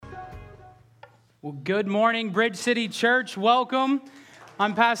Well, good morning, Bridge City Church. Welcome.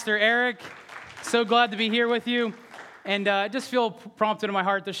 I'm Pastor Eric. So glad to be here with you. And I just feel prompted in my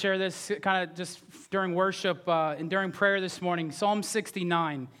heart to share this kind of just during worship and during prayer this morning. Psalm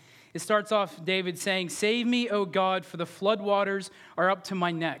 69. It starts off David saying, "Save me, O God, for the floodwaters are up to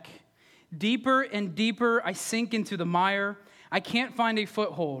my neck. Deeper and deeper I sink into the mire. I can't find a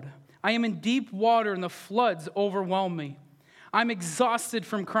foothold. I am in deep water and the floods overwhelm me. I'm exhausted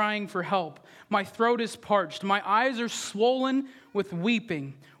from crying for help. My throat is parched. My eyes are swollen with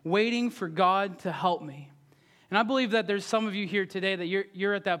weeping, waiting for God to help me." And I believe that there's some of you here today that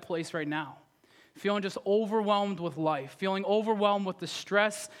you're at that place right now, feeling just overwhelmed with life, feeling overwhelmed with the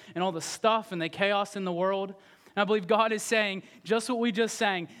stress and all the stuff and the chaos in the world. And I believe God is saying just what we just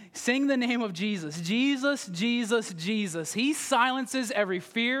sang. Sing the name of Jesus. Jesus, Jesus, Jesus. He silences every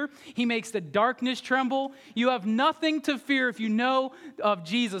fear. He makes the darkness tremble. You have nothing to fear if you know of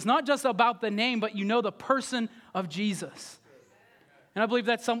Jesus. Not just about the name, but you know the person of Jesus. And I believe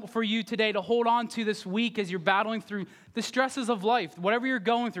that's something for you today to hold on to this week as you're battling through the stresses of life, whatever you're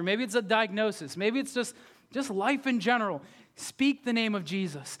going through. Maybe it's a diagnosis. Maybe it's just life in general. Speak the name of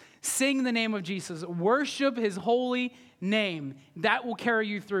Jesus. Sing the name of Jesus. Worship his holy name. That will carry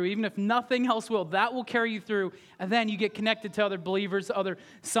you through. Even if nothing else will, that will carry you through. And then you get connected to other believers, other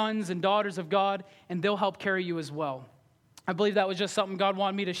sons and daughters of God, and they'll help carry you as well. I believe that was just something God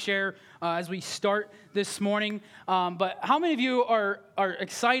wanted me to share as we start this morning. But how many of you are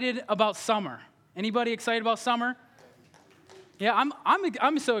excited about summer? Anybody excited about summer? Yeah,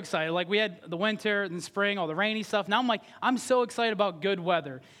 I'm so excited. Like we had the winter and the spring, all the rainy stuff. Now I'm so excited about good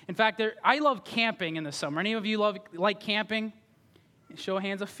weather. In fact, I love camping in the summer. Any of you like camping? Show of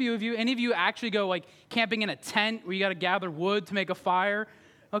hands, a few of you. Any of you actually go like camping in a tent where you got to gather wood to make a fire?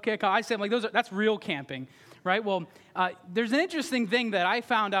 Okay, I said that's real camping, right? Well, there's an interesting thing that I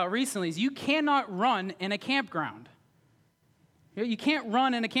found out recently is you cannot run in a campground. You can't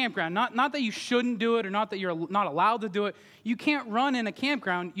run in a campground. Not that you shouldn't do it or not that you're not allowed to do it. You can't run in a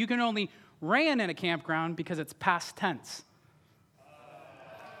campground. You can only ran in a campground because it's past tense.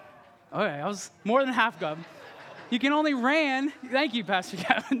 Okay, I was more than half gub. You can only ran. Thank you, Pastor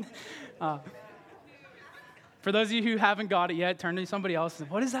Kevin. For those of you who haven't got it yet, turn to somebody else.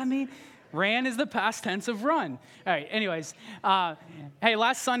 What does that mean? Ran is the past tense of run. All right, anyways. Hey,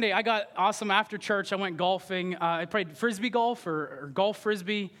 last Sunday, I got awesome after church. I went golfing. I played frisbee golf or golf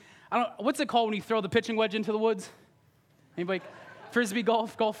frisbee. What's it called when you throw the pitching wedge into the woods? Anybody? Frisbee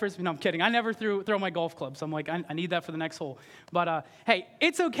golf frisbee. No, I'm kidding. I never throw my golf club, so I'm like, I need that for the next hole. But hey,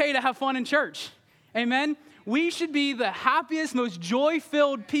 it's okay to have fun in church. Amen? We should be the happiest, most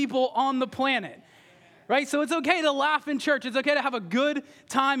joy-filled people on the planet. Right? So it's okay to laugh in church. It's okay to have a good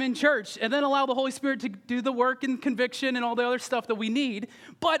time in church and then allow the Holy Spirit to do the work and conviction and all the other stuff that we need.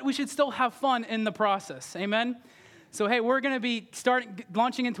 But we should still have fun in the process. Amen? So, hey, we're going to be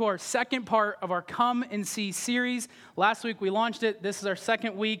launching into our second part of our Come and See series. Last week we launched it. This is our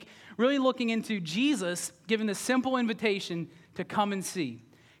second week, really looking into Jesus giving the simple invitation to come and see.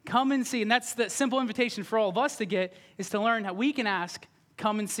 Come and see. And that's the simple invitation for all of us to get is to learn how we can ask,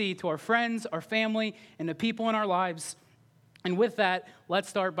 come and see to our friends, our family, and the people in our lives. And with that, let's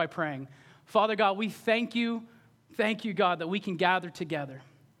start by praying. Father God, we thank you, God, that we can gather together.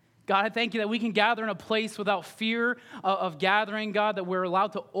 God, I thank you that we can gather in a place without fear of gathering, God, that we're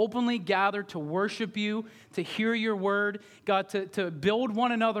allowed to openly gather to worship you, to hear your word, God, to build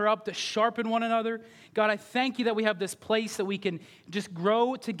one another up, to sharpen one another. God, I thank you that we have this place that we can just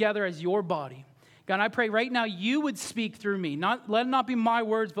grow together as your body. God, I pray right now you would speak through me. Let it not be my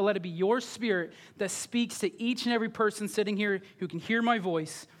words, but let it be your spirit that speaks to each and every person sitting here who can hear my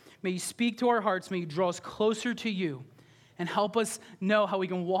voice. May you speak to our hearts. May you draw us closer to you and help us know how we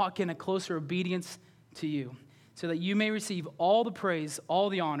can walk in a closer obedience to you so that you may receive all the praise, all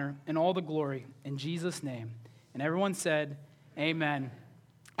the honor, and all the glory in Jesus' name. And everyone said, amen.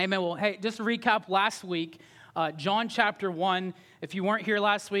 Amen. Well, hey, just to recap last week, John chapter 1, if you weren't here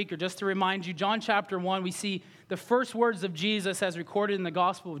last week, or just to remind you, John chapter 1, we see the first words of Jesus as recorded in the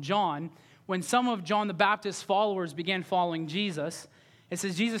Gospel of John. When some of John the Baptist's followers began following Jesus, it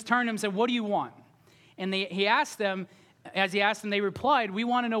says Jesus turned to him and said, "What do you want?" And he asked them, as he asked them, they replied, "We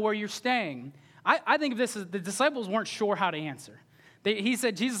want to know where you're staying." I think of this as the disciples weren't sure how to answer. He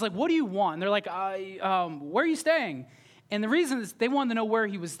said, Jesus, like, "What do you want?" And they're like, "Where are you staying?" And the reason is they wanted to know where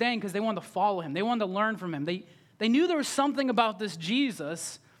he was staying because they wanted to follow him. They wanted to learn from him. They knew there was something about this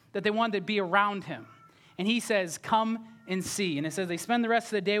Jesus that they wanted to be around him. And he says, "Come and see." And it says they spend the rest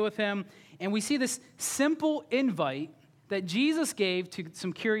of the day with him. And we see this simple invite that Jesus gave to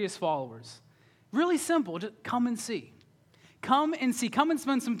some curious followers. Really simple, just come and see. Come and see. Come and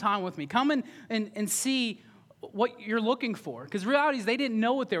spend some time with me. Come and see what you're looking for. Because reality is they didn't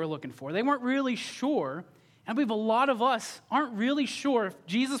know what they were looking for. They weren't really sure. And I believe a lot of us aren't really sure if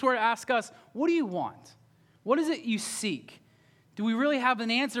Jesus were to ask us, what do you want? What is it you seek? Do we really have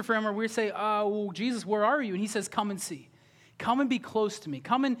an answer for him, or we say, well, Jesus, where are you? And he says, come and see. Come and be close to me.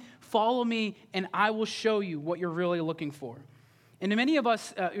 Come and follow me, and I will show you what you're really looking for. And to many of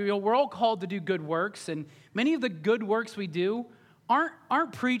us, we're all called to do good works, and many of the good works we do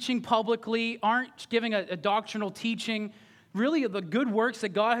aren't preaching publicly, aren't giving a doctrinal teaching. Really, the good works that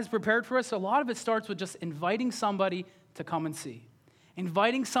God has prepared for us, a lot of it starts with just inviting somebody to come and see.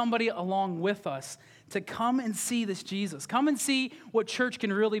 Inviting somebody along with us to come and see this Jesus. Come and see what church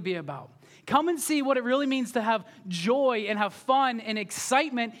can really be about. Come and see what it really means to have joy and have fun and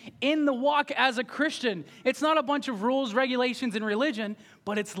excitement in the walk as a Christian. It's not a bunch of rules, regulations, and religion,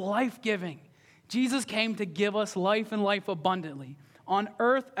 but it's life-giving. Jesus came to give us life and life abundantly on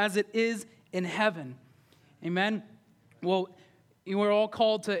earth as it is in heaven. Amen? Well, we're all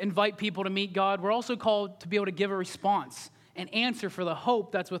called to invite people to meet God. We're also called to be able to give a response, an answer for the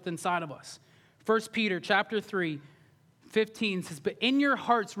hope that's within inside of us. 1 Peter chapter 3:15 says, but in your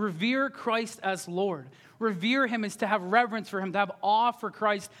hearts revere Christ as Lord. Revere him is to have reverence for him, to have awe for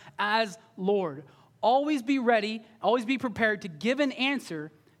Christ as Lord. Always be ready, always be prepared to give an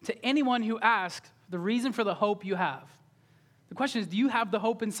answer to anyone who asks the reason for the hope you have. The question is, do you have the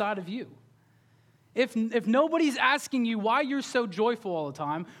hope inside of you? If nobody's asking you why you're so joyful all the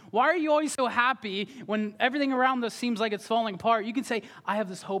time, why are you always so happy when everything around us seems like it's falling apart, you can say, I have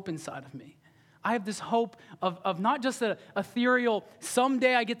this hope inside of me. I have this hope of not just an ethereal,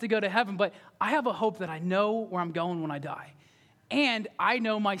 someday I get to go to heaven, but I have a hope that I know where I'm going when I die. And I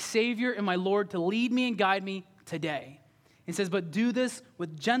know my Savior and my Lord to lead me and guide me today. It says, but do this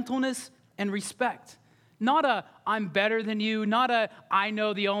with gentleness and respect. Not a, I'm better than you, not a, I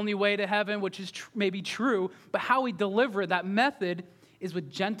know the only way to heaven, which is maybe true, but how we deliver that method is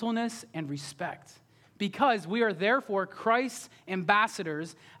with gentleness and respect. Because we are therefore Christ's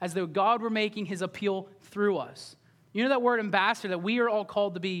ambassadors, as though God were making his appeal through us. You know that word ambassador, that we are all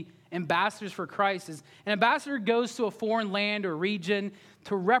called to be ambassadors for Christ. Is an ambassador goes to a foreign land or region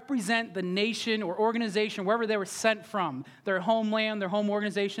to represent the nation or organization, wherever they were sent from, their homeland, their home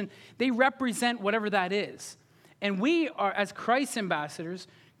organization. They represent whatever that is. And we are, as Christ's ambassadors,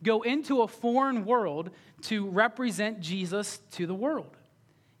 go into a foreign world to represent Jesus to the world.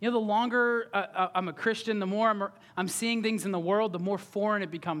 You know, the longer I'm a Christian, the more I'm seeing things in the world, the more foreign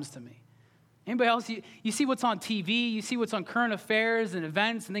it becomes to me. Anybody else, you see what's on TV, you see what's on current affairs and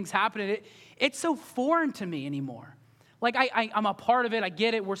events and things happening. It's so foreign to me anymore. Like, I'm a part of it, I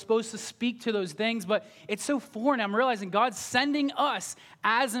get it, we're supposed to speak to those things, but it's so foreign. I'm realizing God's sending us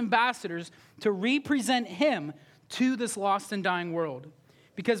as ambassadors to represent him to this lost and dying world.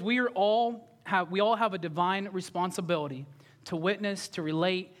 Because we all have a divine responsibility to witness, to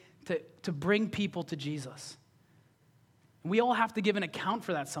relate, to bring people to Jesus. We all have to give an account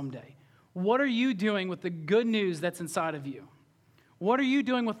for that someday. What are you doing with the good news that's inside of you? What are you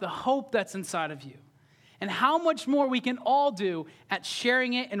doing with the hope that's inside of you? And how much more we can all do at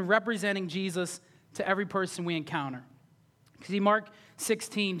sharing it and representing Jesus to every person we encounter. See, Mark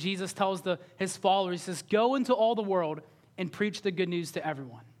 16, Jesus tells his followers, he says, go into all the world and preach the good news to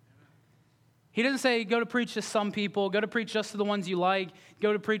everyone. He doesn't say go to preach to some people, go to preach just to the ones you like,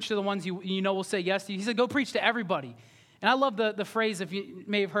 go to preach to the ones you know will say yes to you. He said go preach to everybody. And I love the phrase, if you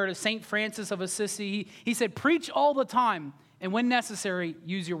may have heard of St. Francis of Assisi. He said, preach all the time, and when necessary,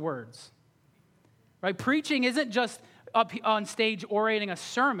 use your words. Right? Preaching isn't just up on stage orating a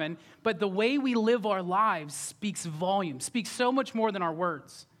sermon, but the way we live our lives speaks volumes, speaks so much more than our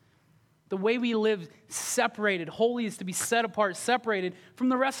words. The way we live separated, holy is to be set apart, separated from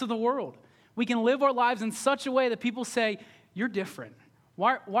the rest of the world. We can live our lives in such a way that people say, you're different.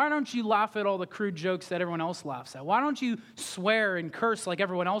 Why don't you laugh at all the crude jokes that everyone else laughs at? Why don't you swear and curse like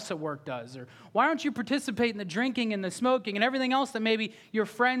everyone else at work does? Or why don't you participate in the drinking and the smoking and everything else that maybe your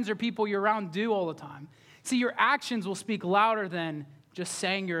friends or people you're around do all the time? See, your actions will speak louder than just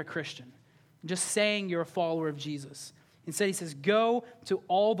saying you're a Christian, just saying you're a follower of Jesus. Instead, he says, go to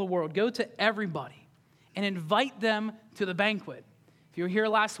all the world, go to everybody, and invite them to the banquet. If you were here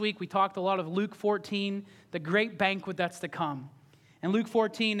last week, we talked a lot of Luke 14, the great banquet that's to come. In Luke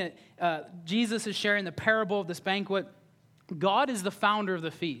 14, Jesus is sharing the parable of this banquet. God is the founder of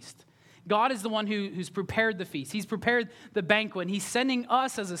the feast. God is the one who's prepared the feast. He's prepared the banquet, and he's sending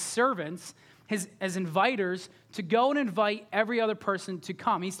us as his servants, as inviters, to go and invite every other person to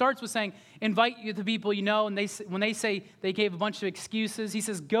come. He starts with saying, invite the people you know, and when they say they gave a bunch of excuses, he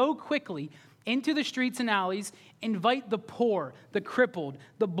says, go quickly, into the streets and alleys, invite the poor, the crippled,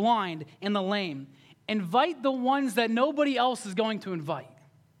 the blind, and the lame. Invite the ones that nobody else is going to invite.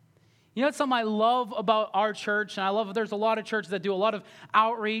 You know, it's something I love about our church, and I love there's a lot of churches that do a lot of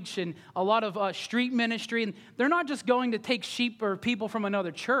outreach and a lot of street ministry, and they're not just going to take sheep or people from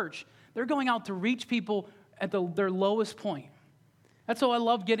another church. They're going out to reach people at their lowest point. That's why I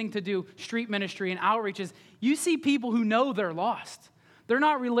love getting to do street ministry and outreach is you see people who know they're lost. They're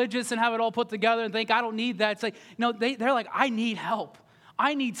not religious and have it all put together and think, I don't need that. It's like, no, they're like, I need help.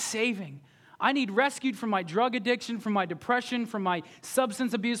 I need saving. I need rescued from my drug addiction, from my depression, from my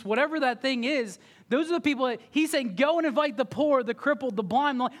substance abuse, whatever that thing is. Those are the people that he's saying, go and invite the poor, the crippled, the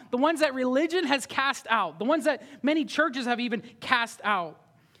blind, the ones that religion has cast out, the ones that many churches have even cast out.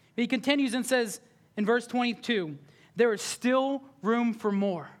 He continues and says in verse 22, there is still room for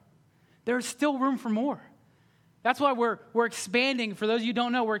more. There is still room for more. That's why we're expanding. For those of you who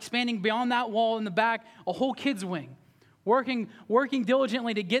don't know, we're expanding beyond that wall in the back, a whole kids wing. Working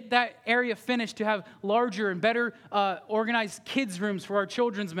diligently to get that area finished to have larger and better organized kids' rooms for our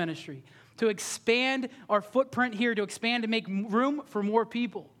children's ministry, to expand our footprint here, to expand and make room for more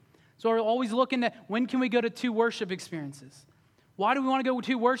people. So we're always looking at when can we go to 2 worship experiences? Why do we want to go to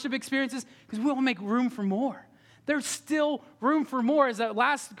 2 worship experiences? Because we want to make room for more. There's still room for more. As that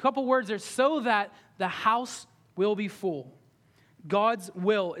last couple words there, so that the house will be full. God's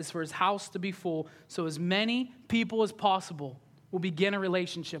will is for his house to be full, so as many people as possible will begin a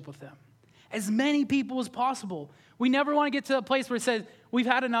relationship with them. As many people as possible. We never want to get to a place where it says, we've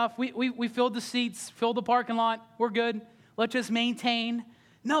had enough, we filled the seats, filled the parking lot, we're good, let's just maintain.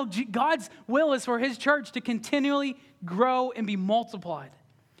 No, God's will is for his church to continually grow and be multiplied,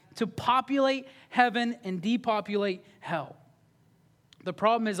 to populate heaven and depopulate hell. The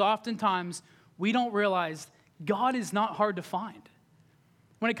problem is oftentimes we don't realize God is not hard to find.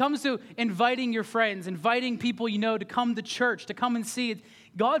 When it comes to inviting your friends, inviting people you know to come to church, to come and see it,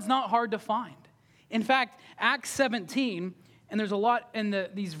 God's not hard to find. In fact, Acts 17, and there's a lot in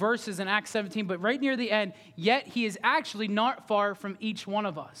these verses in Acts 17, but right near the end, yet he is actually not far from each one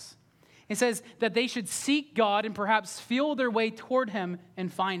of us. It says that they should seek God and perhaps feel their way toward him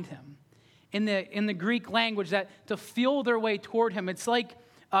and find him. In the Greek language, that to feel their way toward him, it's like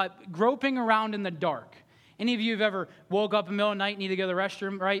groping around in the dark. Any of you have ever woke up in the middle of the night and need to go to the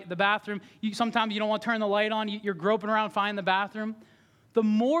restroom, right? The bathroom. Sometimes you don't want to turn the light on. You're groping around, finding the bathroom. The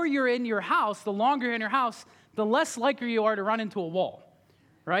more you're in your house, the longer you're in your house, the less likely you are to run into a wall,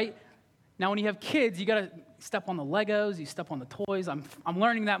 right? Now, when you have kids, you got to step on the Legos, you step on the toys. I'm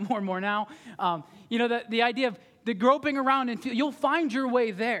learning that more and more now. The idea of the groping around, and you'll find your way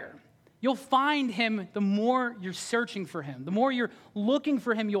there. You'll find him the more you're searching for him. The more you're looking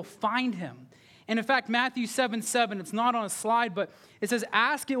for him, you'll find him. And in fact, Matthew 7:7, it's not on a slide, but it says,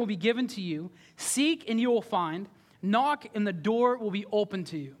 ask, it will be given to you. Seek, and you will find. Knock, and the door will be open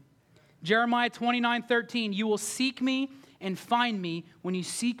to you. Jeremiah 29:13, you will seek me and find me when you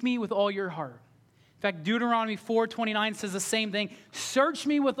seek me with all your heart. In fact, Deuteronomy 4:29 says the same thing. Search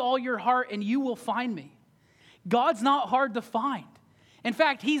me with all your heart, and you will find me. God's not hard to find. In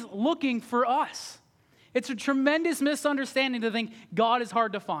fact, he's looking for us. It's a tremendous misunderstanding to think God is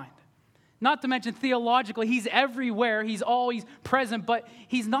hard to find. Not to mention theologically, he's everywhere. He's always present, but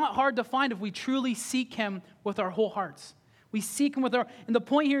he's not hard to find if we truly seek him with our whole hearts. We seek him with our, and the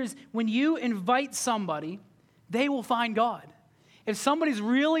point here is when you invite somebody, they will find God. If somebody's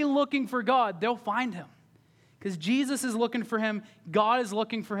really looking for God, they'll find him. Because Jesus is looking for him. God is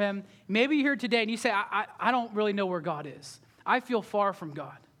looking for him. Maybe you're here today and you say, I don't really know where God is. I feel far from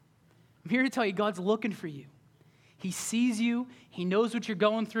God. I'm here to tell you, God's looking for you. He sees you. He knows what you're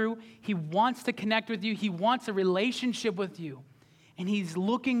going through. He wants to connect with you. He wants a relationship with you. And he's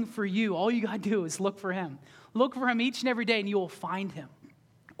looking for you. All you got to do is look for him. Look for him each and every day, and you will find him.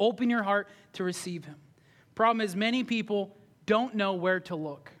 Open your heart to receive him. Problem is, many people don't know where to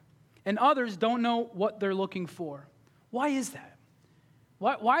look. And others don't know what they're looking for. Why is that?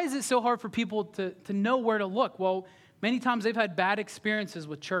 Why is it so hard for people to know where to look? Well, many times they've had bad experiences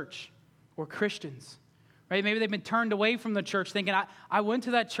with church or Christians. Right? Maybe they've been turned away from the church thinking, I went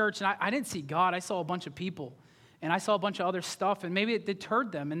to that church and I didn't see God. I saw a bunch of people and I saw a bunch of other stuff, and maybe it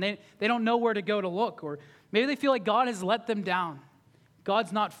deterred them and they don't know where to go to look. Or maybe they feel like God has let them down.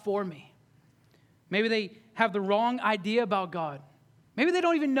 God's not for me. Maybe they have the wrong idea about God. Maybe they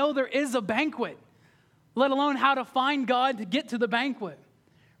don't even know there is a banquet, let alone how to find God to get to the banquet.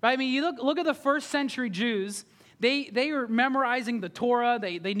 Right? I mean, you look at the first century Jews. They were memorizing the Torah.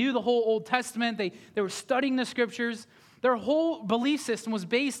 They knew the whole Old Testament. They were studying the scriptures. Their whole belief system was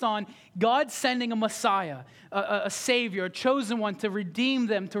based on God sending a Messiah, a Savior, a chosen one to redeem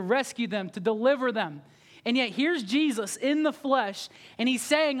them, to rescue them, to deliver them. And yet here's Jesus in the flesh, and he's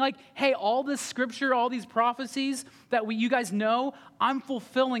saying like, hey, all this scripture, all these prophecies that you guys know, I'm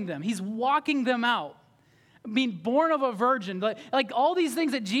fulfilling them. He's walking them out. Being born of a virgin, like all these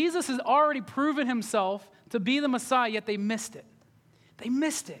things that Jesus has already proven himself to be the Messiah, yet they missed it. They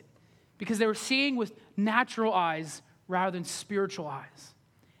missed it because they were seeing with natural eyes rather than spiritual eyes.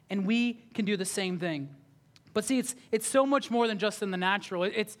 And we can do the same thing. But see, it's so much more than just in the natural.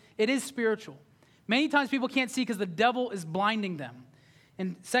 It is spiritual. Many times people can't see because the devil is blinding them.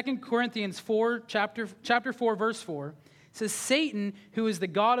 In 2 Corinthians 4, chapter 4, verse 4, it says, Satan, who is the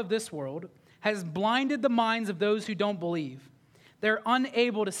god of this world, has blinded the minds of those who don't believe. They're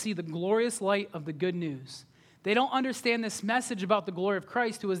unable to see the glorious light of the good news. They don't understand this message about the glory of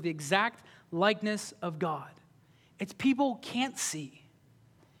Christ, who is the exact likeness of God. It's people can't see.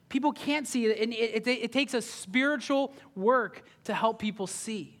 People can't see it, and it takes a spiritual work to help people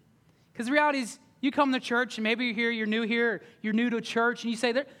see. Because the reality is, you come to church, and maybe you're new here, you're new to a church, and you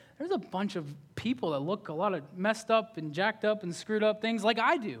say, there's a bunch of people that look a lot of messed up and jacked up and screwed up things like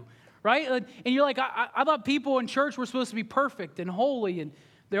I do. Right? And you're like, I thought people in church were supposed to be perfect and holy, and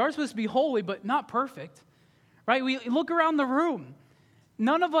they are supposed to be holy, but not perfect. Right? We look around the room.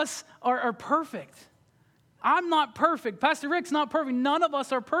 None of us are perfect. I'm not perfect. Pastor Rick's not perfect. None of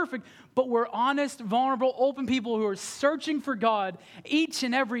us are perfect, but we're honest, vulnerable, open people who are searching for God each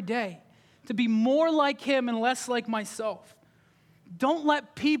and every day to be more like him and less like myself. Don't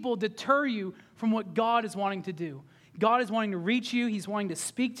let people deter you from what God is wanting to do. God is wanting to reach you. He's wanting to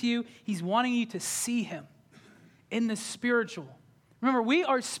speak to you. He's wanting you to see him in the spiritual. Remember, we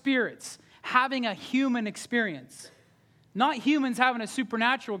are spirits having a human experience. Not humans having a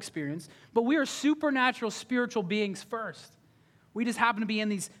supernatural experience, but we are supernatural spiritual beings first. We just happen to be in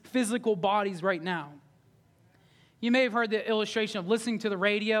these physical bodies right now. You may have heard the illustration of listening to the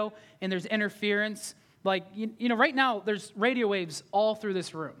radio and there's interference. Like, you know, right now there's radio waves all through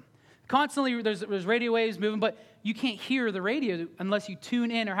this room. Constantly there's radio waves moving, but you can't hear the radio unless you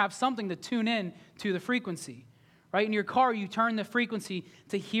tune in or have something to tune in to the frequency. Right? In your car, you turn the frequency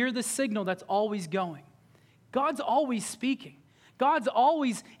to hear the signal that's always going. God's always speaking. God's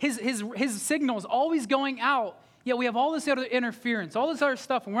always, his signal is always going out, yet we have all this other interference, all this other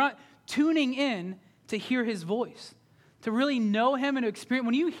stuff, and we're not tuning in to hear his voice, to really know him and to experience.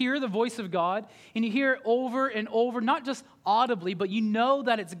 When you hear the voice of God and you hear it over and over, not just audibly, but you know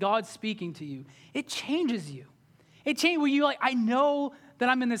that it's God speaking to you, it changes you. It changes where you're like, I know that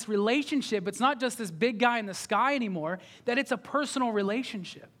I'm in this relationship. It's not just this big guy in the sky anymore, that it's a personal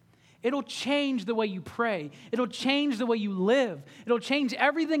relationship. It'll change the way you pray. It'll change the way you live. It'll change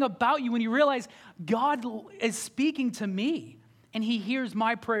everything about you when you realize God is speaking to me and he hears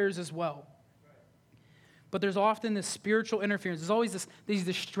my prayers as well. But there's often this spiritual interference. There's always these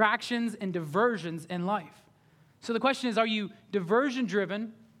distractions and diversions in life. So the question is, are you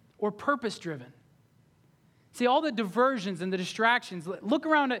diversion-driven or purpose-driven? See, all the diversions and the distractions, look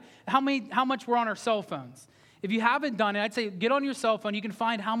around at how much we're on our cell phones. If you haven't done it, I'd say get on your cell phone. You can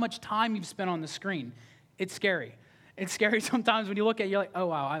find how much time you've spent on the screen. It's scary. It's scary sometimes when you look at it, you're like, oh,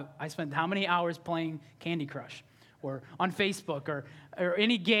 wow, I spent how many hours playing Candy Crush or on Facebook or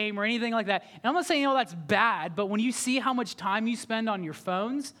any game or anything like that. And I'm not saying, that's bad, but when you see how much time you spend on your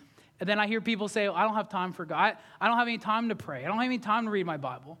phones, and then I hear people say, I don't have time for God. I don't have any time to pray. I don't have any time to read my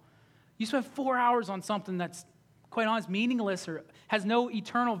Bible. You spend 4 hours on something that's, quite honest, meaningless or has no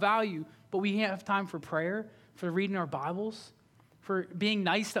eternal value, but we have time for prayer, for reading our Bibles, for being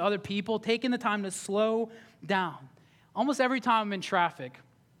nice to other people, taking the time to slow down. Almost every time I'm in traffic,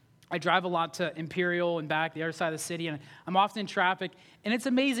 I drive a lot to Imperial and back, the other side of the city, and I'm often in traffic, and it's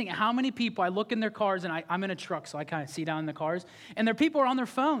amazing how many people, I look in their cars, and I'm in a truck, so I kind of see down in the cars, and there people are on their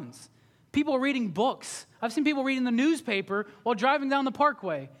phones. People are reading books. I've seen people reading the newspaper while driving down the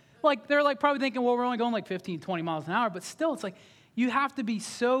parkway. They're probably thinking, well, we're only going 15, 20 miles an hour, but still, it's like you have to be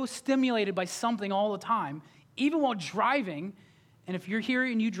so stimulated by something all the time, even while driving. And if you're here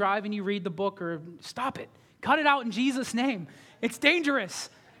and you drive and you read the book, or stop it. Cut it out in Jesus' name. It's dangerous,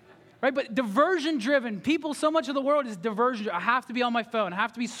 right? But diversion-driven, people, so much of the world is diversion. I have to be on my phone. I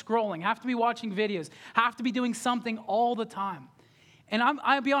have to be scrolling. I have to be watching videos. I have to be doing something all the time. And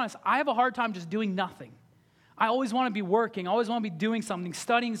I'll be honest, I have a hard time just doing nothing. I always want to be working. I always want to be doing something,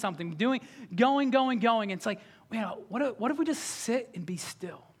 studying something, going. And it's like, man, what if we just sit and be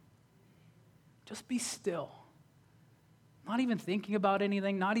still? Just be still. Not even thinking about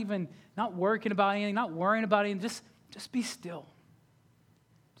anything, not working about anything, not worrying about anything. Just be still.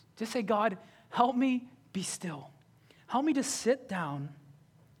 Just say, God, help me be still. Help me to sit down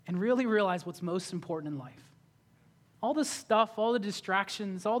and really realize what's most important in life. All the stuff, all the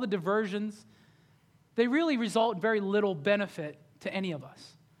distractions, all the diversions, they really result in very little benefit to any of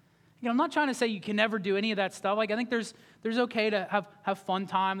us. I'm not trying to say you can never do any of that stuff. I think there's okay to have fun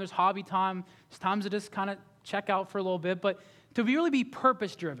time. There's hobby time. There's times to just kind of check out for a little bit. But to really be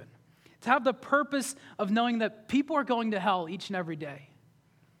purpose-driven, to have the purpose of knowing that people are going to hell each and every day.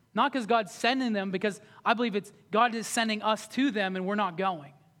 Not because God's sending them, because I believe it's God is sending us to them and we're not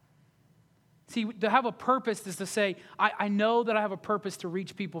going. See, to have a purpose is to say, I know that I have a purpose to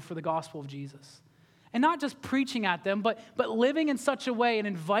reach people for the gospel of Jesus. And not just preaching at them, but living in such a way and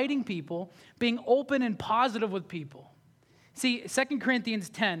inviting people, being open and positive with people. See, 2 Corinthians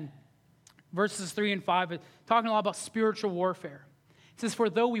 10, verses 3 and 5, is talking a lot about spiritual warfare. It says, for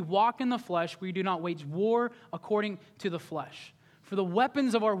though we walk in the flesh, we do not wage war according to the flesh. For the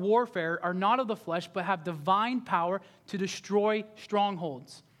weapons of our warfare are not of the flesh, but have divine power to destroy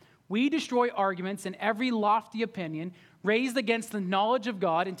strongholds. We destroy arguments and every lofty opinion raised against the knowledge of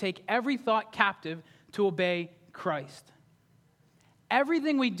God and take every thought captive to obey Christ.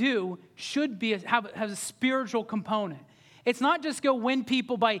 Everything we do should have a spiritual component. It's not just go win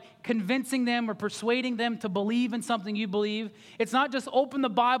people by convincing them or persuading them to believe in something you believe. It's not just open the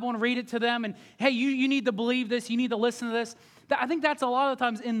Bible and read it to them and, hey, you need to believe this, you need to listen to this. I think that's a lot of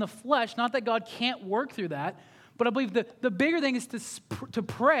times in the flesh, not that God can't work through that, but I believe the bigger thing is to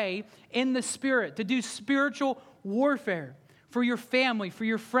pray in the Spirit, to do spiritual warfare for your family, for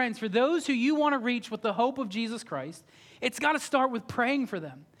your friends, for those who you want to reach with the hope of Jesus Christ. It's got to start with praying for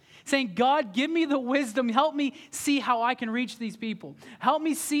them. Saying, God, give me the wisdom. Help me see how I can reach these people. Help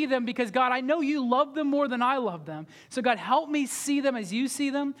me see them because, God, I know you love them more than I love them. So, God, help me see them as you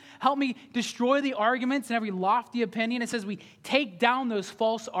see them. Help me destroy the arguments and every lofty opinion. It says we take down those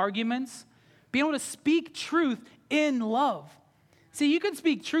false arguments. Being able to speak truth in love. See, you can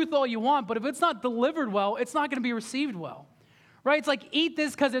speak truth all you want, but if it's not delivered well, it's not going to be received well. Right? It's like, eat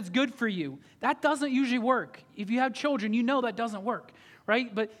this because it's good for you. That doesn't usually work. If you have children, you know that doesn't work.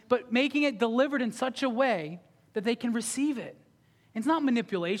 Right? But making it delivered in such a way that they can receive it. It's not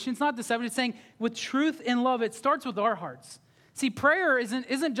manipulation. It's not deception. It's saying with truth and love, it starts with our hearts. See, prayer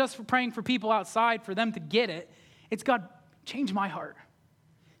isn't just for praying for people outside for them to get it. It's, God, change my heart.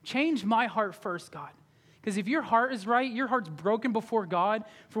 Change my heart first, God. Because if your heart is right, your heart's broken before God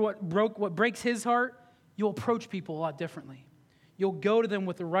for what breaks his heart, you'll approach people a lot differently. You'll go to them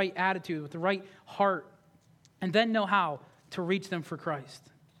with the right attitude, with the right heart, and then know how to reach them for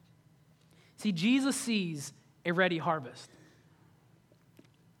Christ. See, Jesus sees a ready harvest.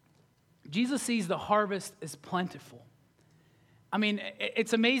 Jesus sees the harvest is plentiful. I mean,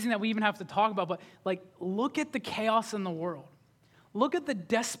 it's amazing that we even have to talk about, but look at the chaos in the world. Look at the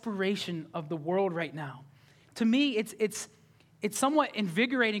desperation of the world right now. To me, it's somewhat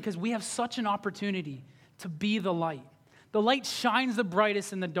invigorating because we have such an opportunity to be the light. The light shines the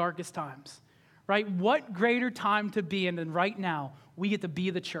brightest in the darkest times, right? What greater time to be in than right now? We get to be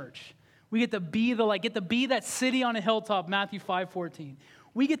the church. We get to be the light, get to be that city on a hilltop, Matthew 5:14.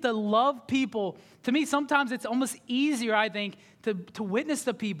 We get to love people. To me, sometimes it's almost easier, I think, to witness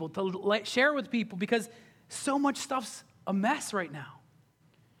to people, to share with people because so much stuff's a mess right now.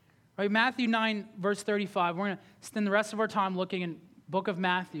 Right? Matthew 9, verse 35. We're going to spend the rest of our time looking in book of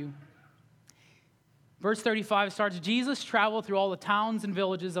Matthew. Verse 35 starts, Jesus traveled through all the towns and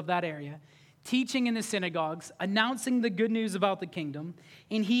villages of that area, teaching in the synagogues, announcing the good news about the kingdom,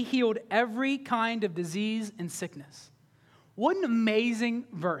 and he healed every kind of disease and sickness. What an amazing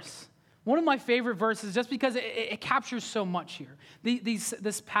verse. One of my favorite verses, just because it captures so much here.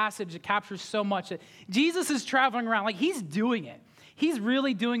 This passage, it captures so much. Jesus is traveling around, like he's doing it. He's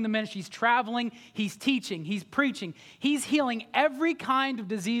really doing the ministry. He's traveling, he's teaching, he's preaching. He's healing every kind of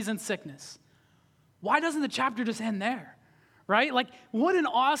disease and sickness. Why doesn't the chapter just end there? Right? Like, what an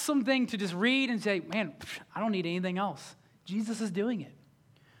awesome thing to just read and say, man, I don't need anything else. Jesus is doing it.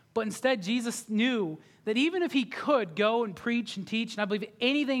 But instead, Jesus knew that even if he could go and preach and teach, and I believe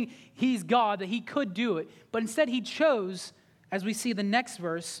anything he's God, that he could do it. But instead, he chose, as we see the next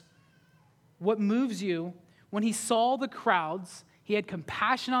verse, what moves you, when he saw the crowds, he had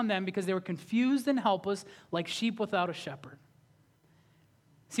compassion on them because they were confused and helpless like sheep without a shepherd.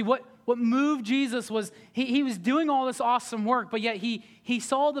 See, what moved Jesus was he was doing all this awesome work, but yet he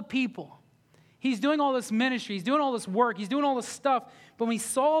saw the people. He's doing all this ministry. He's doing all this work. He's doing all this stuff. But when he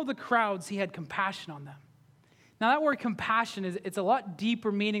saw the crowds, he had compassion on them. Now, that word compassion, it's a lot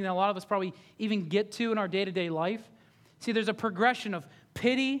deeper meaning than a lot of us probably even get to in our day-to-day life. See, there's a progression of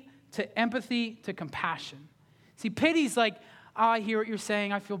pity to empathy to compassion. See, pity's like, I hear what you're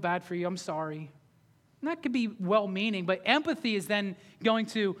saying. I feel bad for you. I'm sorry. And that could be well-meaning, but empathy is then going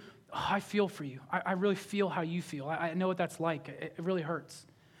to, I feel for you. I really feel how you feel. I know what that's like. It really hurts.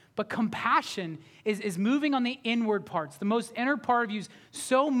 But compassion is moving on the inward parts. The most inner part of you is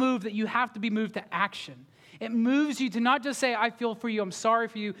so moved that you have to be moved to action. It moves you to not just say, I feel for you, I'm sorry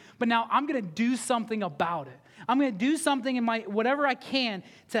for you, but now I'm going to do something about it. I'm going to do something in whatever I can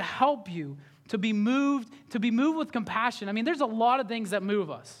to help you to be moved with compassion. I mean, there's a lot of things that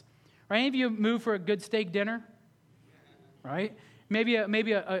move us. Right? Any of you move for a good steak dinner? Right? Maybe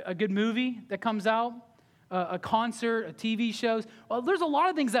a good movie that comes out, a concert, a TV shows. Well, there's a lot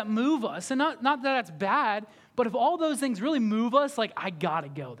of things that move us, and not that that's bad, but if all those things really move us, like, I got to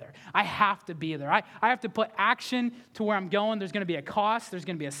go there. I have to be there. I have to put action to where I'm going. There's going to be a cost. There's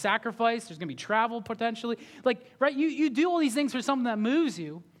going to be a sacrifice. There's going to be travel potentially. Like, right, you do all these things for something that moves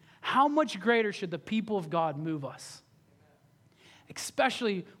you. How much greater should the people of God move us?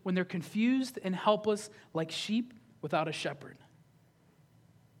 Especially when they're confused and helpless like sheep without a shepherd.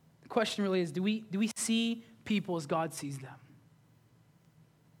 The question really is, do we see people as God sees them?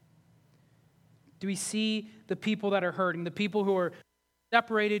 Do we see the people that are hurting, the people who are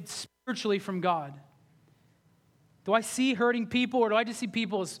separated spiritually from God? Do I see hurting people, or do I just see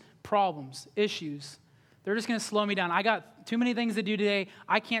people as problems, issues? They're just going to slow me down. I got too many things to do today.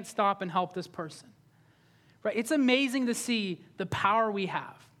 I can't stop and help this person. Right? It's amazing to see the power we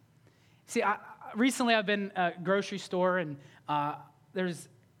have. See, recently I've been at a grocery store, and I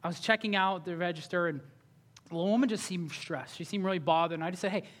was checking out the register, and the woman just seemed stressed. She seemed really bothered, and I just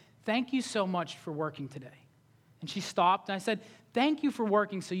said, hey, thank you so much for working today. And she stopped, and I said, thank you for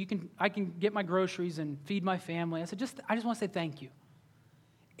working so I can get my groceries and feed my family. I said, I just want to say thank you.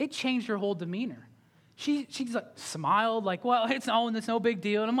 It changed her whole demeanor. She's like smiled, like, well, it's no big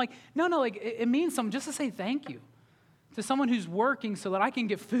deal. And I'm like, no, like it means something just to say thank you to someone who's working so that I can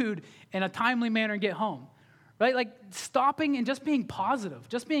get food in a timely manner and get home. Right? Like stopping and just being positive,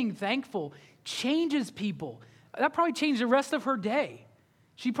 just being thankful changes people. That probably changed the rest of her day.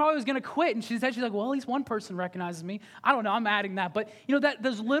 She probably was going to quit, and she's like, well, at least one person recognizes me. I don't know, I'm adding that. But that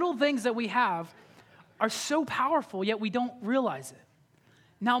those little things that we have are so powerful, yet we don't realize it.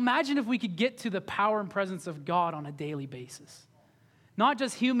 Now imagine if we could get to the power and presence of God on a daily basis. Not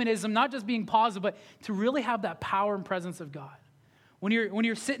just humanism, not just being positive, but to really have that power and presence of God. When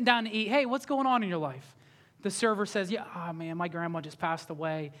you're sitting down to eat, hey, what's going on in your life? The server says, yeah, oh man, my grandma just passed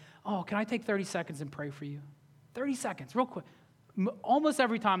away. Oh, can I take 30 seconds and pray for you? 30 seconds, real quick. Almost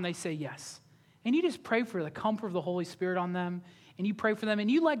every time they say yes. And you just pray for the comfort of the Holy Spirit on them, and you pray for them, and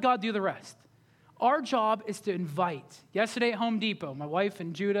you let God do the rest. Our job is to invite. Yesterday at Home Depot, my wife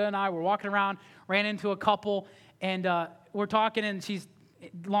and Judah and I were walking around, ran into a couple, and we're talking, and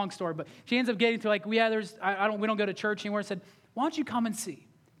long story, but she ends up getting to like, we don't go to church anymore. I said, why don't you come and see?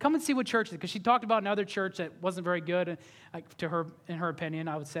 Come and see what church is, because she talked about another church that wasn't very good to her, in her opinion,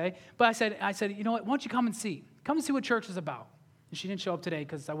 I would say. But I said, you know what? Why don't you come and see? Come and see what church is about. And she didn't show up today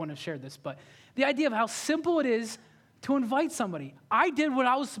because I wouldn't have shared this. But the idea of how simple it is to invite somebody. I did what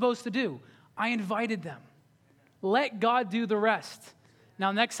I was supposed to do. I invited them. Let God do the rest.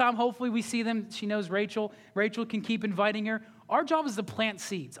 Now, next time, hopefully we see them. She knows Rachel. Rachel can keep inviting her. Our job is to plant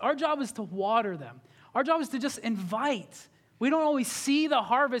seeds. Our job is to water them. Our job is to just invite. We don't always see the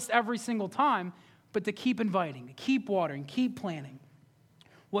harvest every single time, but to keep inviting, to keep watering, keep planting.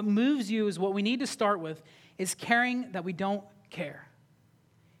 What moves you is what we need to start with is caring that we don't care.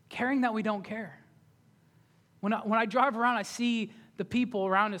 Caring that we don't care. When I drive around, I see the people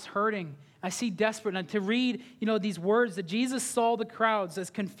around us hurting. I see desperate. And to read, these words that Jesus saw the crowds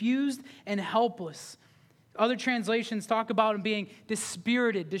as confused and helpless. Other translations talk about him being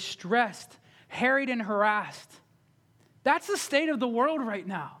dispirited, distressed, harried, and harassed. That's the state of the world right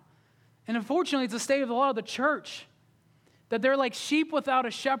now. And unfortunately, it's the state of a lot of the church. That they're like sheep without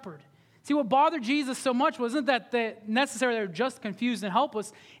a shepherd. See, what bothered Jesus so much wasn't that necessarily they were just confused and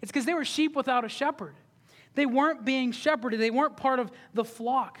helpless. It's because they were sheep without a shepherd. They weren't being shepherded. They weren't part of the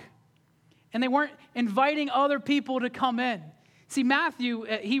flock. And they weren't inviting other people to come in. See, Matthew,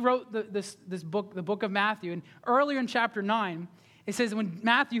 he wrote this book, the book of Matthew. And earlier in chapter 9, it says when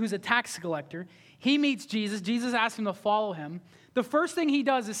Matthew, who's a tax collector, he meets Jesus. Jesus asks him to follow him. The first thing he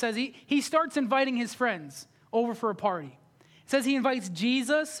does is says he starts inviting his friends over for a party. It says he invites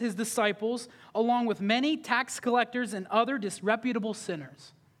Jesus, his disciples, along with many tax collectors and other disreputable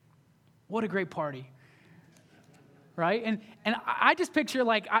sinners. What a great party. Right? And I just picture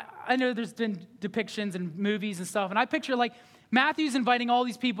I know there's been depictions and movies and stuff, and I picture Matthew's inviting all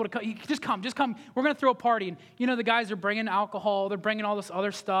these people to come. Just come. We're going to throw a party. And the guys are bringing alcohol. They're bringing all this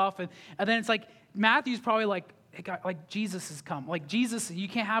other stuff. And then it's like Matthew's probably like, hey, God, like Jesus has come. Like Jesus, you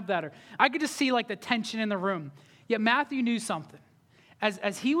can't have that. Or I could just see like the tension in the room. Yet Matthew knew something.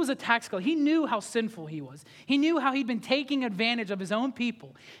 As he was a tax collector, he knew how sinful he was. He knew how he'd been taking advantage of his own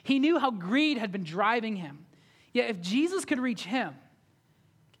people. He knew how greed had been driving him. Yet if Jesus could reach him,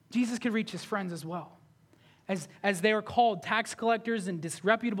 Jesus could reach his friends as well. As they were called tax collectors and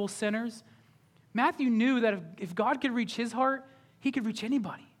disreputable sinners, Matthew knew that if God could reach his heart, he could reach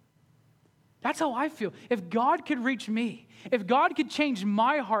anybody. That's how I feel. If God could reach me, if God could change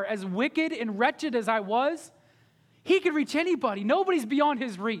my heart, as wicked and wretched as I was, he could reach anybody. Nobody's beyond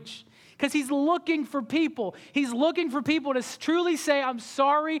his reach because he's looking for people. He's looking for people to truly say, I'm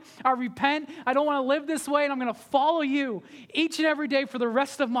sorry, I repent, I don't want to live this way, and I'm going to follow you each and every day for the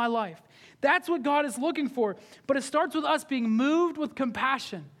rest of my life. That's what God is looking for. But it starts with us being moved with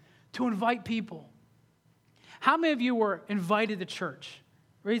compassion to invite people. How many of you were invited to church?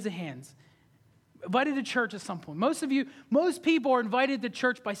 Raise the hands. Invited to church at some point. Most people are invited to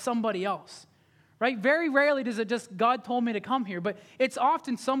church by somebody else. Right? Very rarely does it just, God told me to come here, but it's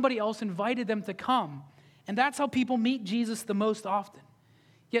often somebody else invited them to come. And that's how people meet Jesus the most often.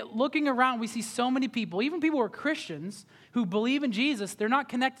 Yet looking around, we see so many people, even people who are Christians, who believe in Jesus, they're not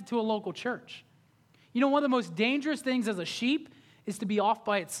connected to a local church. You know, one of the most dangerous things as a sheep is to be off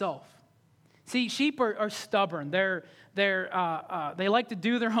by itself. See, sheep are stubborn. They like to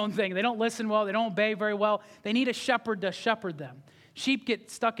do their own thing. They don't listen well. They don't obey very well. They need a shepherd to shepherd them. Sheep get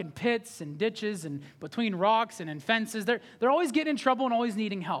stuck in pits and ditches and between rocks and in fences. They're always getting in trouble and always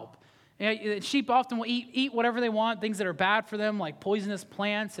needing help. Sheep often will eat whatever they want, things that are bad for them, like poisonous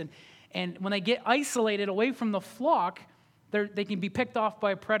plants. And when they get isolated away from the flock, they can be picked off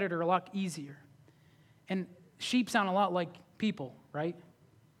by a predator a lot easier. And sheep sound a lot like people, right?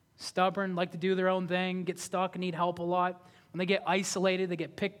 Stubborn, like to do their own thing, get stuck and need help a lot. When they get isolated, they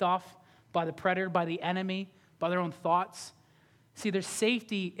get picked off by the predator, by the enemy, by their own thoughts. See, there's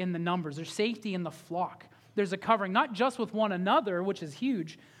safety in the numbers. There's safety in the flock. There's a covering, not just with one another, which is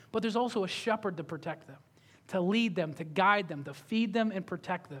huge, but there's also a shepherd to protect them, to lead them, to guide them, to feed them and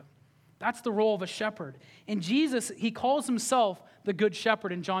protect them. That's the role of a shepherd. And Jesus, he calls himself the good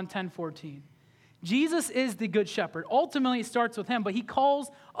shepherd in John 10:14. Jesus is the good shepherd. Ultimately, it starts with him, but he calls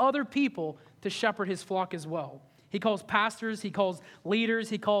other people to shepherd his flock as well. He calls pastors, he calls leaders,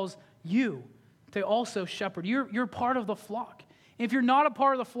 he calls you to also shepherd. You're part of the flock. If you're not a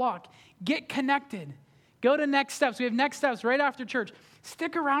part of the flock, get connected. Go to Next Steps. We have Next Steps right after church.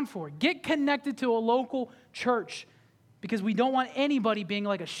 Stick around for it. Get connected to a local church because we don't want anybody being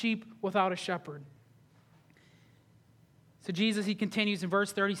like a sheep without a shepherd. So Jesus, he continues in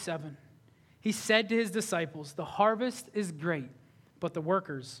verse 37. He said to his disciples, the harvest is great, but the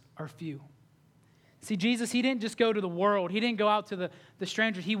workers are few. See, Jesus, he didn't just go to the world. He didn't go out to the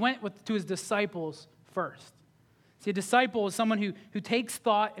strangers. He went to his disciples first. See, a disciple is someone who takes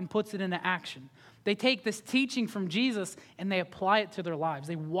thought and puts it into action. They take this teaching from Jesus and they apply it to their lives.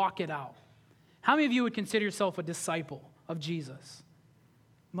 They walk it out. How many of you would consider yourself a disciple of Jesus?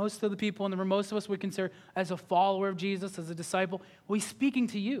 Most of the people in the room, most of us would consider as a follower of Jesus, as a disciple. Well, he's speaking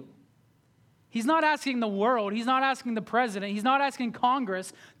to you. He's not asking the world. He's not asking the president. He's not asking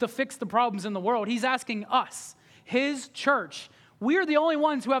Congress to fix the problems in the world. He's asking us, his church. We are the only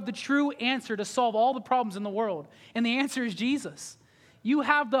ones who have the true answer to solve all the problems in the world. And the answer is Jesus. You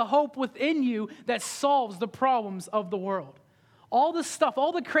have the hope within you that solves the problems of the world. All this stuff,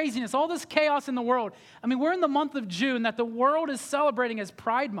 all the craziness, all this chaos in the world. I mean, we're in the month of June that the world is celebrating as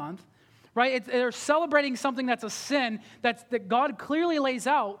Pride Month, right? They're celebrating something that's a sin that God clearly lays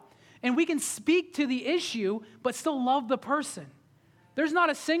out. And we can speak to the issue, but still love the person. There's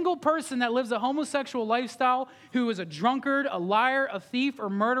not a single person that lives a homosexual lifestyle who is a drunkard, a liar, a thief, or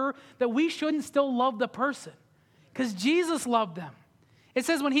murderer, that we shouldn't still love the person. Because Jesus loved them. It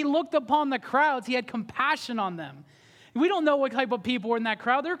says when he looked upon the crowds, he had compassion on them. We don't know what type of people were in that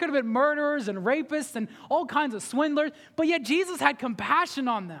crowd. There could have been murderers and rapists and all kinds of swindlers, but yet Jesus had compassion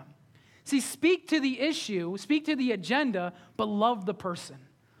on them. See, speak to the issue, speak to the agenda, but love the person.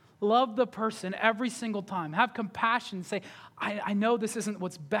 Love the person every single time. Have compassion. Say, I know this isn't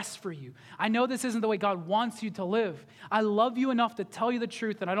what's best for you. I know this isn't the way God wants you to live. I love you enough to tell you the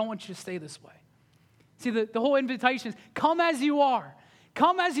truth, and I don't want you to stay this way. See, the whole invitation is come as you are.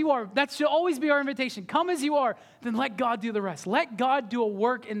 Come as you are. That should always be our invitation. Come as you are, then let God do the rest. Let God do a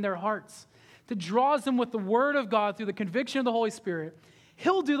work in their hearts that draws them with the word of God through the conviction of the Holy Spirit.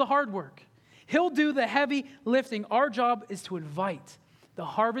 He'll do the hard work. He'll do the heavy lifting. Our job is to invite. The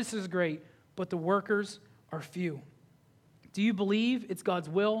harvest is great, but the workers are few. Do you believe it's God's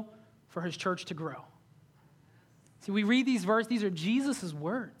will for his church to grow? See, we read these verses. These are Jesus'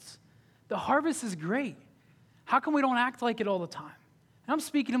 words. The harvest is great. How come we don't act like it all the time? And I'm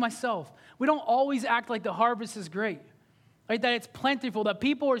speaking to myself. We don't always act like the harvest is great, right? That it's plentiful, that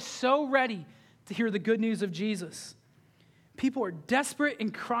people are so ready to hear the good news of Jesus. People are desperate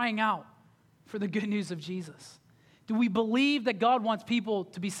and crying out for the good news of Jesus. Do we believe that God wants people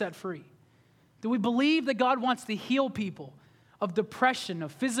to be set free? Do we believe that God wants to heal people of depression,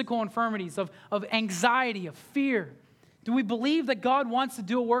 of physical infirmities, of anxiety, of fear? Do we believe that God wants to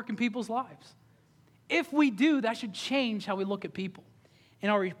do a work in people's lives? If we do, that should change how we look at people and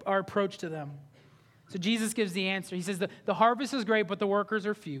our approach to them. So Jesus gives the answer. He says, the harvest is great, but the workers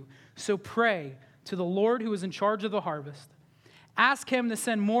are few. So pray to the Lord who is in charge of the harvest. Ask him to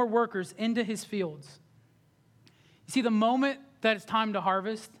send more workers into his fields. You see, the moment that it's time to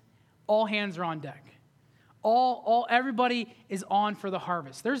harvest, all hands are on deck. Everybody is on for the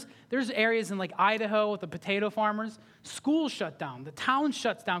harvest. There's areas in like Idaho with the potato farmers, schools shut down, the town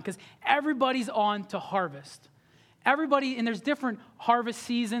shuts down because everybody's on to harvest. Everybody, and there's different harvest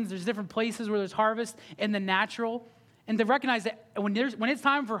seasons, there's different places where there's harvest in the natural. And to recognize that when it's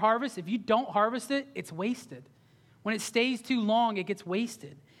time for harvest, if you don't harvest it, it's wasted. When it stays too long, it gets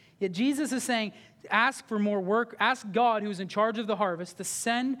wasted. Yet Jesus is saying, ask for more work, ask God who's in charge of the harvest to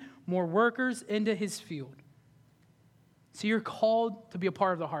send more workers into his field. So you're called to be a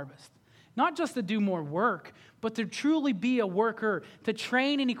part of the harvest. Not just to do more work, but to truly be a worker, to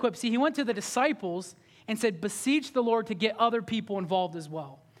train and equip. See, he went to the disciples and said, beseech the Lord to get other people involved as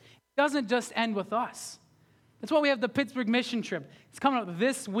well. It doesn't just end with us. That's why we have the Pittsburgh mission trip. It's coming up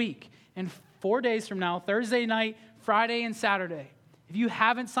this week and 4 days from now, Thursday night, Friday, and Saturday. If you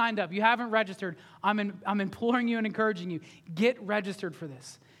haven't signed up, you haven't registered, I'm imploring you and encouraging you, get registered for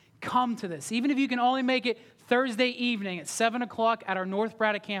this. Come to this. Even if you can only make it Thursday evening at 7 o'clock at our North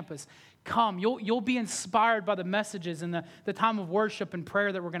Braddock campus, come. You'll be inspired by the messages and the time of worship and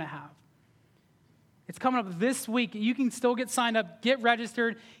prayer that we're going to have. It's coming up this week. You can still get signed up, get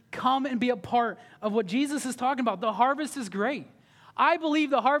registered, come and be a part of what Jesus is talking about. The harvest is great. I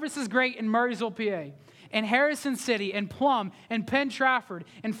believe the harvest is great in Murraysville, PA, in Harrison City, in Plum, in Penn Trafford,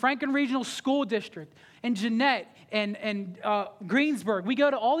 in Franklin Regional School District, in Jeanette, and Greensburg. We go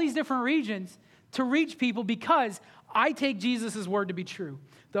to all these different regions to reach people because I take Jesus' word to be true.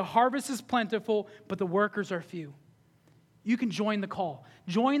 The harvest is plentiful, but the workers are few. You can join the call.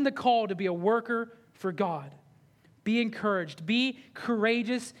 Join the call to be a worker for God. Be encouraged, be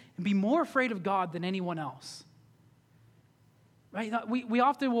courageous, and be more afraid of God than anyone else. Right? We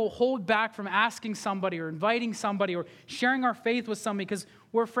often will hold back from asking somebody or inviting somebody or sharing our faith with somebody because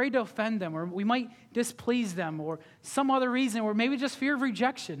we're afraid to offend them or we might displease them or some other reason or maybe just fear of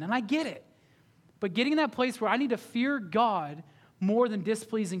rejection. And I get it. But getting in that place where I need to fear God more than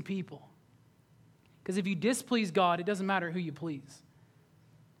displeasing people. Because if you displease God, it doesn't matter who you please.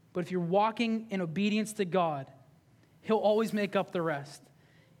 But if you're walking in obedience to God, he'll always make up the rest.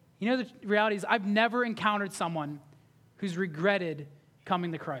 You know, the reality is I've never encountered someone who's regretted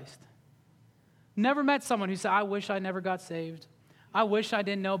coming to Christ. Never met someone who said, I wish I never got saved. I wish I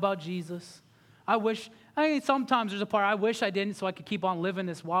didn't know about Jesus. Sometimes there's a part, I wish I didn't so I could keep on living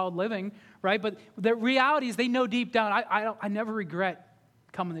this wild living, right? But the reality is they know deep down, I never regret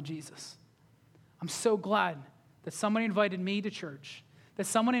coming to Jesus. I'm so glad that somebody invited me to church, that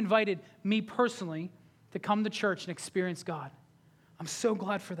someone invited me personally to come to church and experience God. I'm so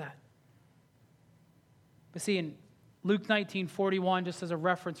glad for that. But see, in Luke 19:41, just as a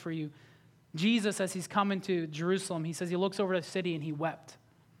reference for you, Jesus, as he's coming to Jerusalem, he says he looks over the city and he wept.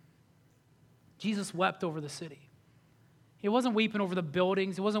 Jesus wept over the city. He wasn't weeping over the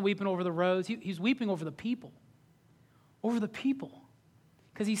buildings. He wasn't weeping over the roads. He was weeping over the people. Over the people.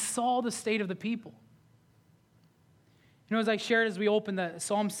 Because he saw the state of the people. You know, as I shared as we opened the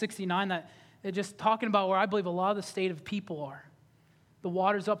Psalm 69, that just talking about where I believe a lot of the state of people are. The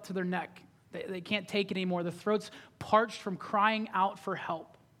water's up to their neck. They can't take it anymore. The throat's parched from crying out for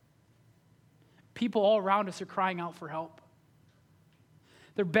help. People all around us are crying out for help.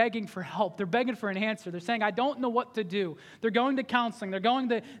 They're begging for help. They're begging for an answer. They're saying, I don't know what to do. They're going to counseling. They're going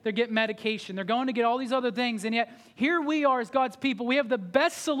to get medication. They're going to get all these other things. And yet, here we are as God's people. We have the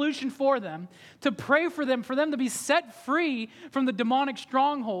best solution for them, to pray for them to be set free from the demonic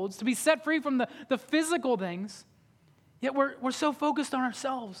strongholds, to be set free from the physical things. Yet we're so focused on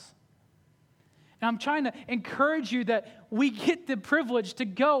ourselves. And I'm trying to encourage you that we get the privilege to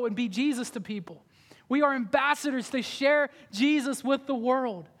go and be Jesus to people. We are ambassadors to share Jesus with the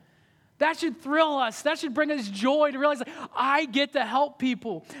world. That should thrill us. That should bring us joy to realize that I get to help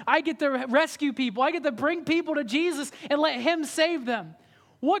people. I get to rescue people. I get to bring people to Jesus and let him save them.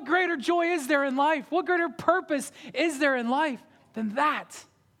 What greater joy is there in life? What greater purpose is there in life than that?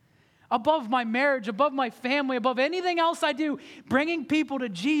 above my marriage, above my family, above anything else I do, bringing people to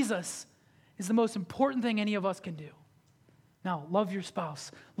Jesus is the most important thing any of us can do. Now, love your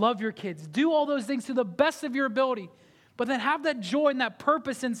spouse, love your kids, do all those things to the best of your ability, but then have that joy and that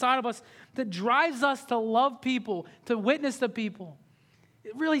purpose inside of us that drives us to love people, to witness to people.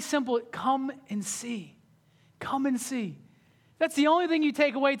 It's really simple. Come and see. Come and see. That's the only thing you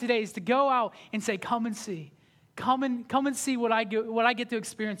take away today is to go out and say, come and see. Come and see what I get to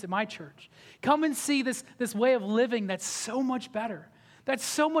experience at my church. Come and see this way of living that's so much better. That's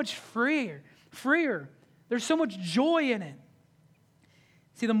so much freer. There's so much joy in it.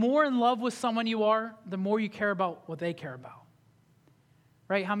 See, the more in love with someone you are, the more you care about what they care about.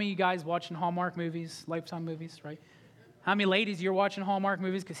 Right? How many of you guys watching Hallmark movies, Lifetime movies, right? How many ladies you're watching Hallmark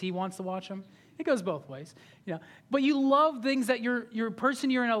movies because he wants to watch them? It goes both ways. You know, but you love things that your person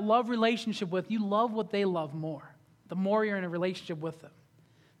you're in a love relationship with, you love what they love more. The more you're in a relationship with them.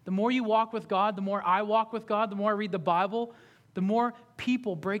 The more you walk with God, the more I walk with God, the more I read the Bible, the more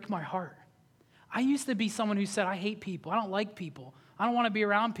people break my heart. I used to be someone who said, I hate people. I don't like people. I don't want to be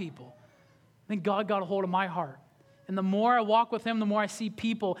around people. Then God got a hold of my heart. And the more I walk with him, the more I see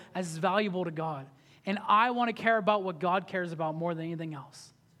people as valuable to God. And I want to care about what God cares about more than anything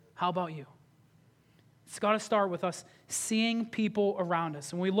else. How about you? It's got to start with us seeing people around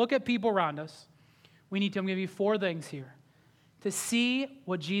us. When we look at people around us, I'm going to give you 4 things here. To see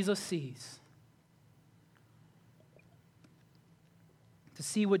what Jesus sees. To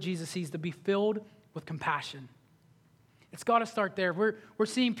see what Jesus sees, to be filled with compassion. It's got to start there. We're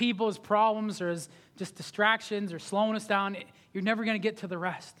seeing people as problems or as just distractions or slowing us down. You're never going to get to the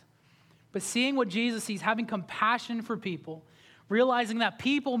rest. But seeing what Jesus sees, having compassion for people, realizing that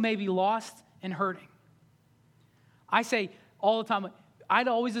people may be lost and hurting. I say all the time, I'd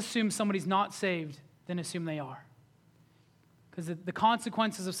always assume somebody's not saved than assume they are. Because the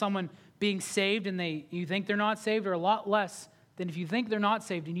consequences of someone being saved and you think they're not saved are a lot less than if you think they're not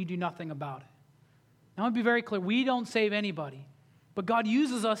saved and you do nothing about it. Now, I want to be very clear. We don't save anybody. But God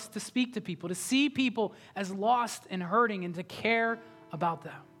uses us to speak to people, to see people as lost and hurting and to care about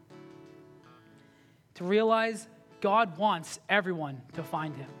them. To realize God wants everyone to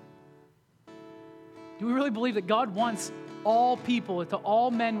find him. Do we really believe that God wants all people, that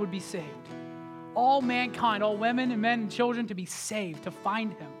all men would be saved? All mankind, all women and men and children to be saved, to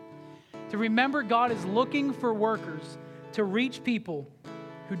find him. To remember God is looking for workers to reach people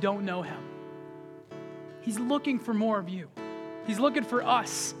who don't know him. He's looking for more of you. He's looking for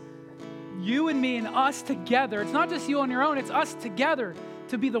us. You and me and us together. It's not just you on your own, it's us together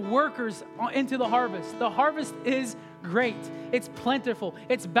to be the workers into the harvest. The harvest is great. It's plentiful.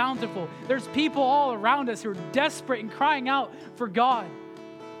 It's bountiful. There's people all around us who are desperate and crying out for God.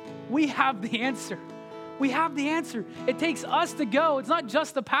 We have the answer. We have the answer. It takes us to go. It's not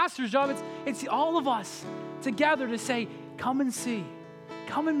just the pastor's job. It's all of us together to say, come and see.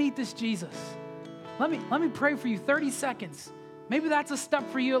 Come and meet this Jesus. Let me pray for you 30 seconds. Maybe that's a step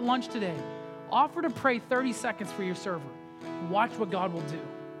for you at lunch today. Offer to pray 30 seconds for your server. Watch what God will do.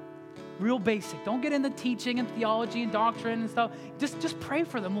 Real basic. Don't get into teaching and theology and doctrine and stuff. Just pray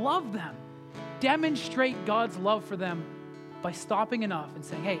for them. Love them. Demonstrate God's love for them by stopping enough and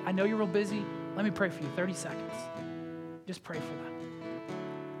saying, hey, I know you're real busy. Let me pray for you 30 seconds. Just pray for them.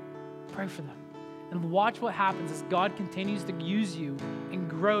 Pray for them. And watch what happens as God continues to use you and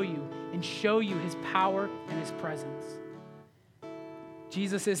grow you and show you his power and his presence.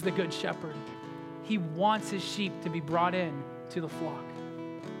 Jesus is the good shepherd. He wants his sheep to be brought in to the flock.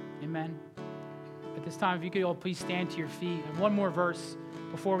 Amen. At this time, if you could all please stand to your feet. And one more verse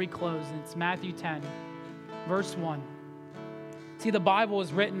before we close, and it's Matthew 10, verse 1. See, the Bible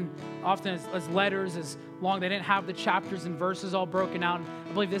is written often as letters, as long. They didn't have the chapters and verses all broken out. And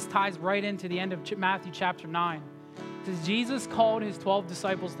I believe this ties right into the end of Matthew chapter 9. It says, Jesus called his 12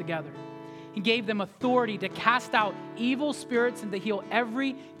 disciples together. He gave them authority to cast out evil spirits and to heal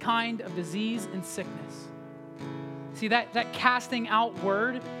every kind of disease and sickness. See, that casting out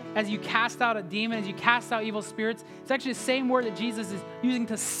word, as you cast out a demon, as you cast out evil spirits, it's actually the same word that Jesus is using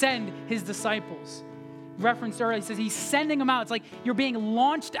to send his disciples. Referenced earlier, he says he's sending them out. It's like you're being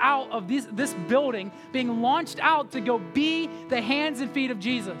launched out of this building, being launched out to go be the hands and feet of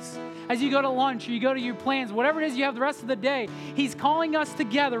Jesus. As you go to lunch or you go to your plans, whatever it is you have the rest of the day, he's calling us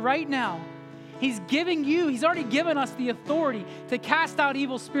together right now. He's already given us the authority to cast out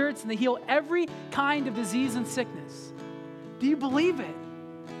evil spirits and to heal every kind of disease and sickness. Do you believe it?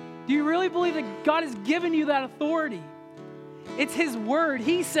 Do you really believe that God has given you that authority? It's his word.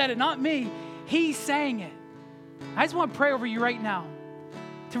 He said it, not me. He's saying it. I just want to pray over you right now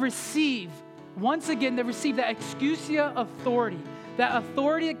to receive, once again, to receive that exousia authority, that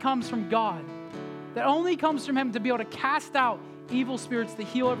authority that comes from God, that only comes from him to be able to cast out evil spirits, to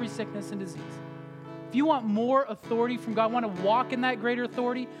heal every sickness and disease. If you want more authority from God, want to walk in that greater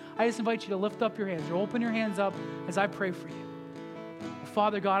authority, I just invite you to lift up your hands or open your hands up as I pray for you.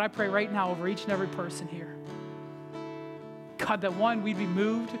 Father God, I pray right now over each and every person here. God, that one, we'd be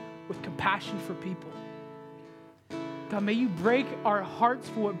moved with compassion for people. God, may you break our hearts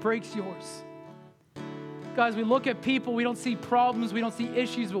for what breaks yours. God, as we look at people, we don't see problems, we don't see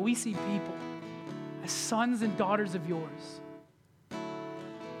issues, but we see people as sons and daughters of yours.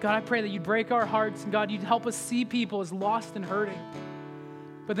 God, I pray that you'd break our hearts, and God, you'd help us see people as lost and hurting.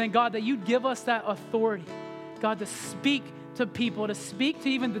 But then, God, that you'd give us that authority, God, to speak to people, to speak to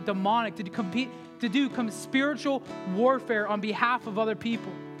even the demonic, to do spiritual warfare on behalf of other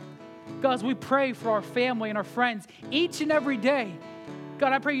people. God, as we pray for our family and our friends each and every day,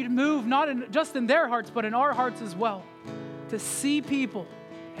 God, I pray you to move not just in their hearts, but in our hearts as well, to see people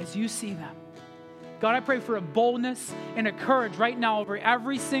as you see them. God, I pray for a boldness and a courage right now over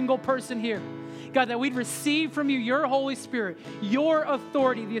every single person here. God, that we'd receive from you your Holy Spirit, your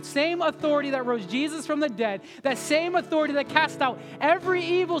authority, the same authority that rose Jesus from the dead, that same authority that cast out every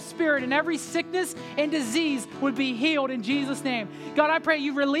evil spirit and every sickness and disease would be healed in Jesus' name. God, I pray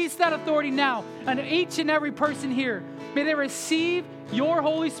you release that authority now on each and every person here. May they receive your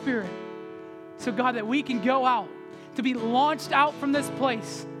Holy Spirit. So God, that we can go out to be launched out from this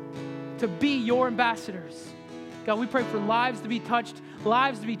place to be your ambassadors. God, we pray for lives to be touched,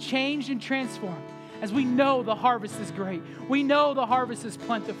 lives to be changed and transformed, as we know the harvest is great. We know the harvest is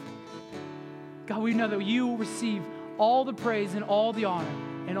plentiful. God, we know that you will receive all the praise and all the honor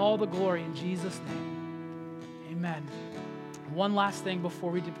and all the glory in Jesus' name. Amen. One last thing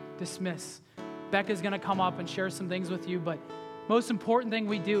before we dismiss. Becca's going to come up and share some things with you, but most important thing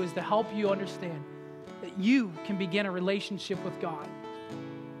we do is to help you understand that you can begin a relationship with God.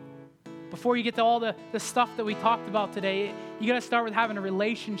 Before you get to all the stuff that we talked about today, you got to start with having a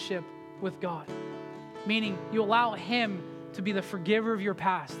relationship with God. Meaning you allow him to be the forgiver of your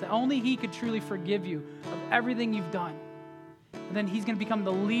past, that only he could truly forgive you of everything you've done. And then he's going to become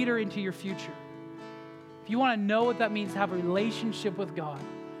the leader into your future. If you want to know what that means to have a relationship with God,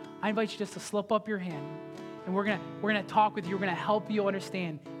 I invite you just to slip up your hand, and we're gonna talk with you. We're going to help you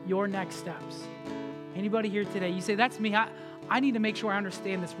understand your next steps. Anybody here today, you say, that's me. I need to make sure I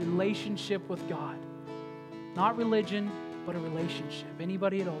understand this relationship with God. Not religion, but a relationship.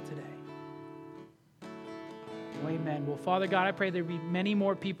 Anybody at all today? Well, amen. Well, Father God, I pray there be many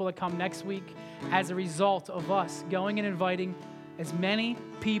more people that come next week as a result of us going and inviting as many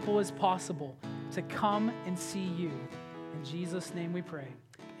people as possible to come and see you. In Jesus' name we pray.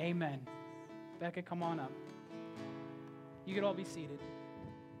 Amen. Becca, come on up. You could all be seated.